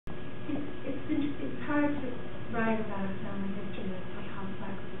hard to write about a family history that's so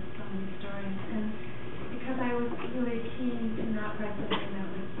complex with so many stories, and because I was really keen to not write something that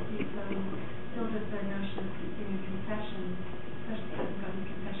would be so filled with the notion of being a confession, especially because I've gotten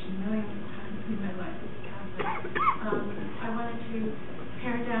confession millions of times in my life as a Catholic. I wanted to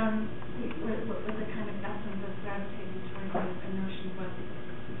pare down what was the kind of essence of gravitating towards a notion of what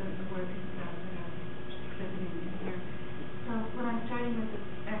the work is about that I was exhibiting in here. So what I'm starting with is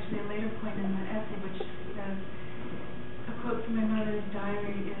actually a later point in the essay, which says, a quote from my mother's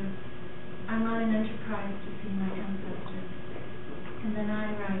diary is, "I'm on an enterprise to see my ancestors." And then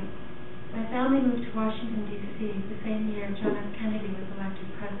I write, "My family moved to Washington, D.C. the same year John F. Kennedy was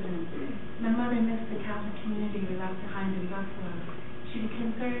elected president. My mother missed the Catholic community we left behind in Buffalo. She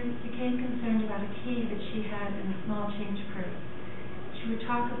became concerned about a key that she had in a small change purse. She would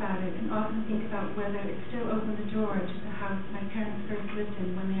talk about it and often think about whether it still opened the door to the house my parents first lived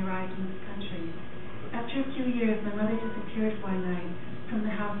in when they arrived in this country. After a few years, my mother disappeared one night from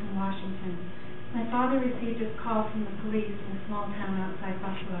the house in Washington. My father received a call from the police in a small town outside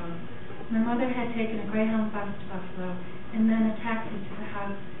Buffalo. My mother had taken a Greyhound bus to Buffalo and then a taxi to the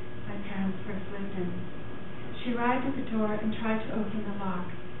house my parents first lived in. She arrived at the door and tried to open the lock.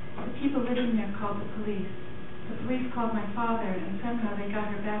 The people living there called the police. The police called my father, and somehow they got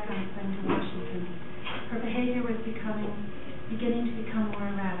her back on a plane to Washington. Her behavior was beginning to become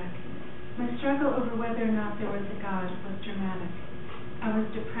more erratic. My struggle over whether or not there was a God was dramatic. I was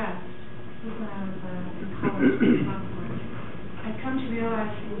depressed. This was when I was in college in Selwood. I'd come to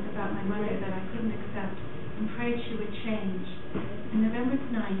realize things about my mother that I couldn't accept and prayed she would change. On November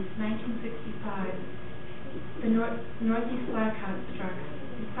 9th, 1965, the Northeast blackout struck.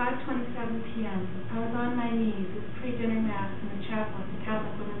 At 5:27 p.m., I was on my knees at the pre-dinner mass in the chapel at the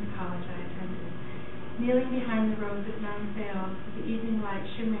Catholic Women's College I attended. Kneeling behind the rows of nuns' veils with the evening light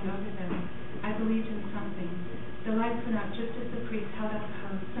shimmering over them, I believed in something. The lights went out just as the priest held up the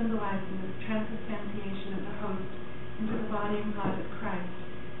host, symbolizing the transubstantiation of the host into the body and blood of Christ,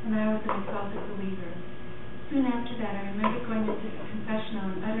 and I was an exalted believer. Soon after that, I remember going into the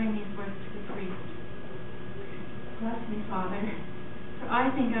confessional and uttering these words to the priest. "Bless me, Father, for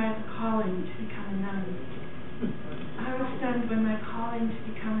I think I have a calling to become a nun." I was stunned when my calling to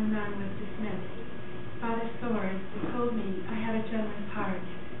become a nun was dismissed. Father Swords told me I had a generous heart,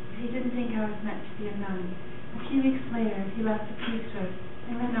 but he didn't think I was meant to be a nun. A few weeks later, he left the priesthood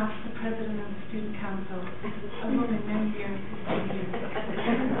and went off to the president of the student council, a woman many years his senior.